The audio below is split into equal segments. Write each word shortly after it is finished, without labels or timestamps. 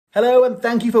Hello and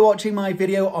thank you for watching my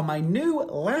video on my new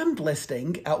land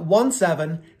listing at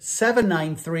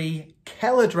 17793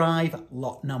 Keller Drive,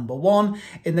 lot number 1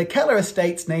 in the Keller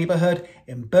Estates neighborhood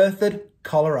in Berthoud,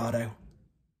 Colorado.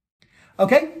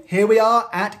 Okay, here we are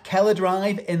at Keller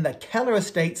Drive in the Keller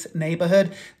Estates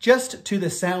neighborhood, just to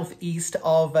the southeast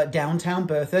of downtown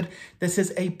Berthoud. This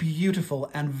is a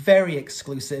beautiful and very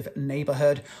exclusive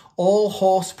neighborhood. All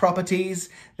horse properties.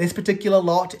 This particular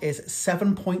lot is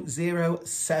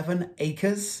 7.07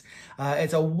 acres.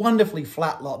 It's a wonderfully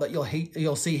flat lot that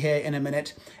you'll see here in a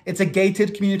minute. It's a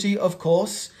gated community, of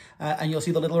course. And you'll see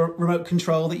the little remote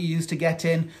control that you use to get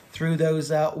in through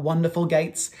those wonderful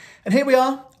gates. And here we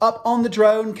are up on the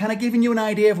drone, kind of giving you an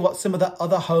idea of what some of the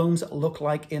other homes look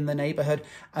like in the neighborhood.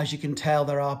 As you can tell,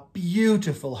 there are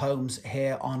beautiful homes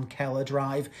here on Keller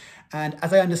Drive. And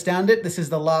as I understand it, this is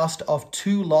the last of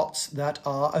 2 lots that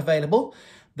are available.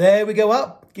 There we go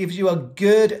up, gives you a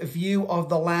good view of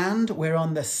the land. We're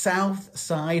on the south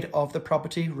side of the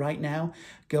property right now.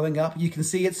 Going up, you can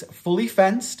see it's fully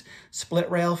fenced, split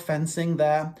rail fencing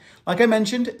there. Like I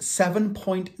mentioned,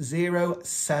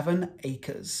 7.07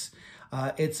 acres.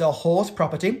 It's a horse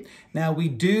property. Now we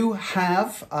do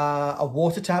have a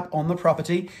water tap on the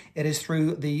property. It is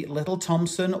through the Little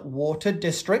Thompson Water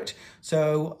District.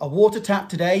 So a water tap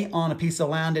today on a piece of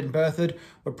land in Berthoud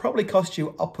would probably cost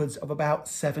you upwards of about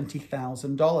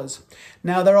 $70,000.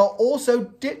 Now there are also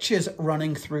ditches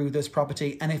running through this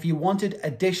property, and if you wanted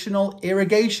additional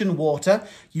irrigation water,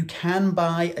 you can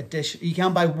buy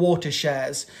water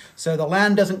shares. So the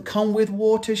land doesn't come with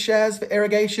water shares for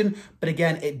irrigation, but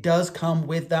again, it does come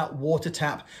with that water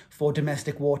tap for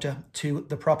domestic water to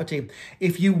the property.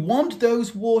 If you want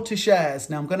those water shares,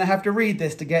 now I'm going to have to read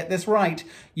this to get this right,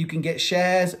 you can get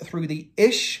shares through the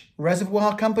ISH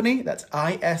Reservoir Company. That's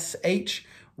ISH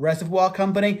Reservoir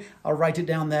Company. I'll write it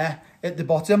down there at the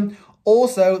bottom.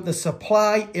 Also, the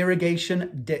Supply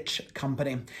Irrigating Ditch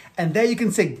Company. And there you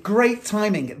can see, great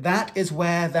timing. That is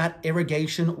where that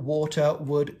irrigation water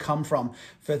would come from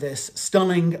for this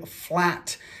stunning,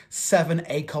 flat,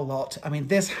 7-acre lot. I mean,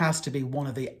 this has to be one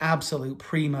of the absolute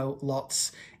primo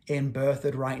lots in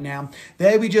Berthoud right now.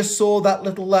 There we just saw that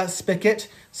little spigot.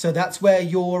 So that's where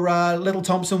your Little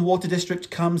Thompson Water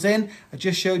District comes in. I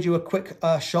just showed you a quick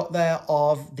shot there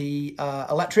of the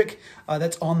electric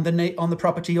that's on the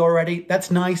property already.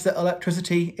 That's nice that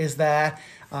electricity is there.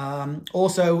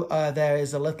 Also, there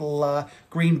is a little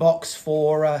green box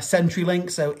for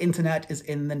CenturyLink, so internet is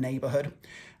in the neighborhood.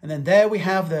 And then there we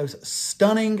have those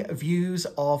stunning views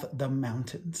of the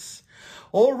mountains.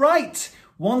 All right,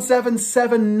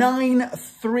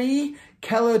 17793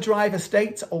 Keller Drive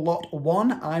Estates, Lot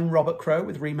 1. I'm Robert Crow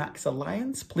with Remax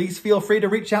Alliance. Please feel free to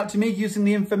reach out to me using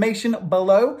the information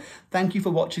below. Thank you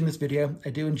for watching this video. I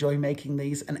do enjoy making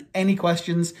these, and any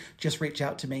questions, just reach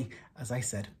out to me, as I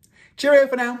said. Cheerio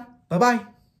for now. Bye-bye.